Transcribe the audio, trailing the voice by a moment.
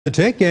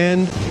Tick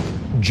and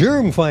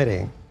germ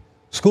fighting.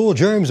 School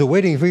germs are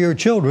waiting for your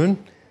children,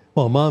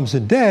 while moms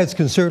and dads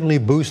can certainly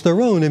boost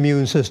their own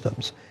immune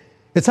systems.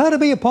 It's how to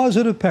be a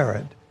positive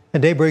parent,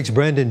 and Daybreak's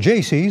Brandon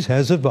Jaycees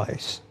has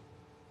advice.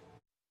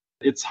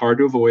 It's hard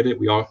to avoid it.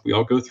 We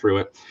all go through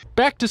it.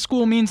 Back to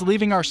school means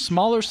leaving our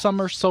smaller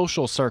summer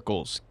social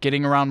circles,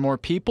 getting around more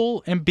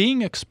people, and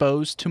being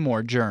exposed to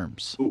more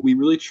germs. We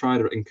really try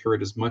to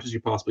encourage as much as you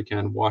possibly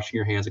can washing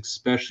your hands,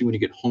 especially when you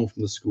get home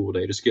from the school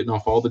day, just getting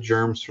off all the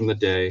germs from the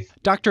day.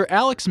 Dr.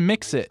 Alex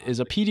Mixit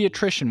is a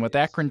pediatrician with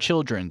Akron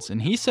Children's,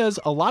 and he says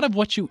a lot of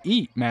what you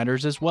eat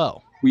matters as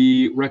well.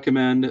 We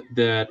recommend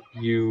that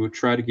you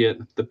try to get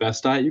the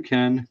best diet you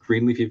can,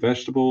 green leafy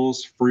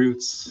vegetables,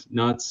 fruits,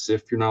 nuts,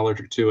 if you're not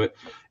allergic to it.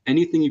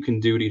 Anything you can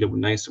do to eat a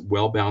nice,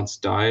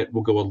 well-balanced diet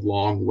will go a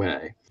long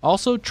way.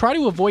 Also, try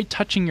to avoid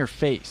touching your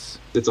face.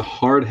 It's a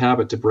hard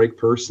habit to break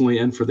personally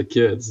and for the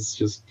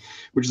kids.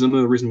 Which is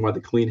another reason why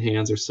the clean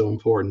hands are so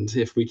important.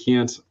 If we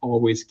can't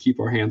always keep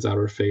our hands out of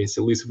our face,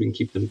 at least we can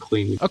keep them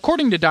clean.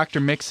 According to Dr.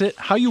 Mixit,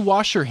 how you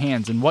wash your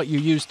hands and what you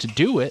use to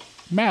do it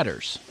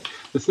matters.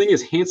 The thing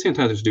is, hand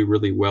sanitizers do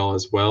really well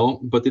as well,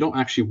 but they don't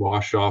actually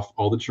wash off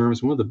all the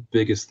germs. One of the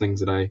biggest things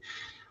that I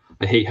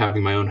hate having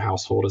in my own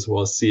household as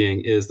well as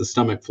seeing is the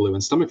stomach flu.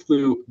 And stomach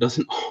flu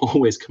doesn't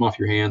always come off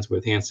your hands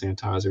with hand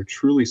sanitizer.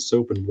 Truly,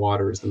 soap and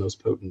water is the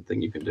most potent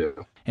thing you can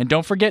do. And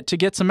don't forget to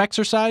get some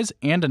exercise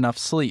and enough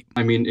sleep.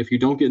 I mean, if you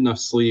don't get enough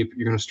sleep,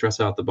 you're going to stress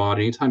out the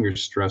body. Anytime you're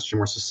stressed, you're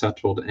more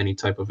susceptible to any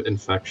type of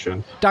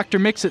infection. Dr.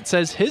 Mixit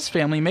says his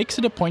family makes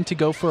it a point to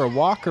go for a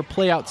walk or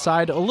play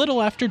outside a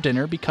little after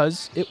dinner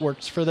because it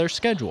works for their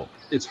schedule.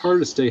 It's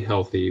harder to stay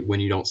healthy when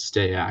you don't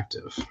stay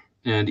active.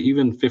 And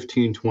even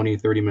 15, 20,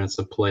 30 minutes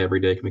of play every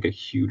day can make a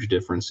huge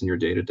difference in your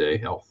day-to-day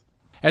health.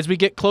 As we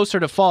get closer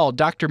to fall,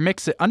 Dr.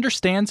 Mixit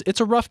understands it's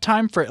a rough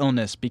time for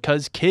illness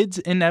because kids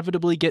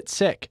inevitably get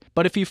sick.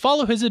 But if you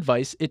follow his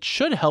advice, it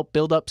should help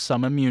build up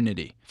some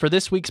immunity. For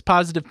this week's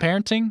Positive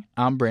Parenting,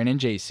 I'm Brandon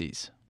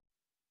Jaycees.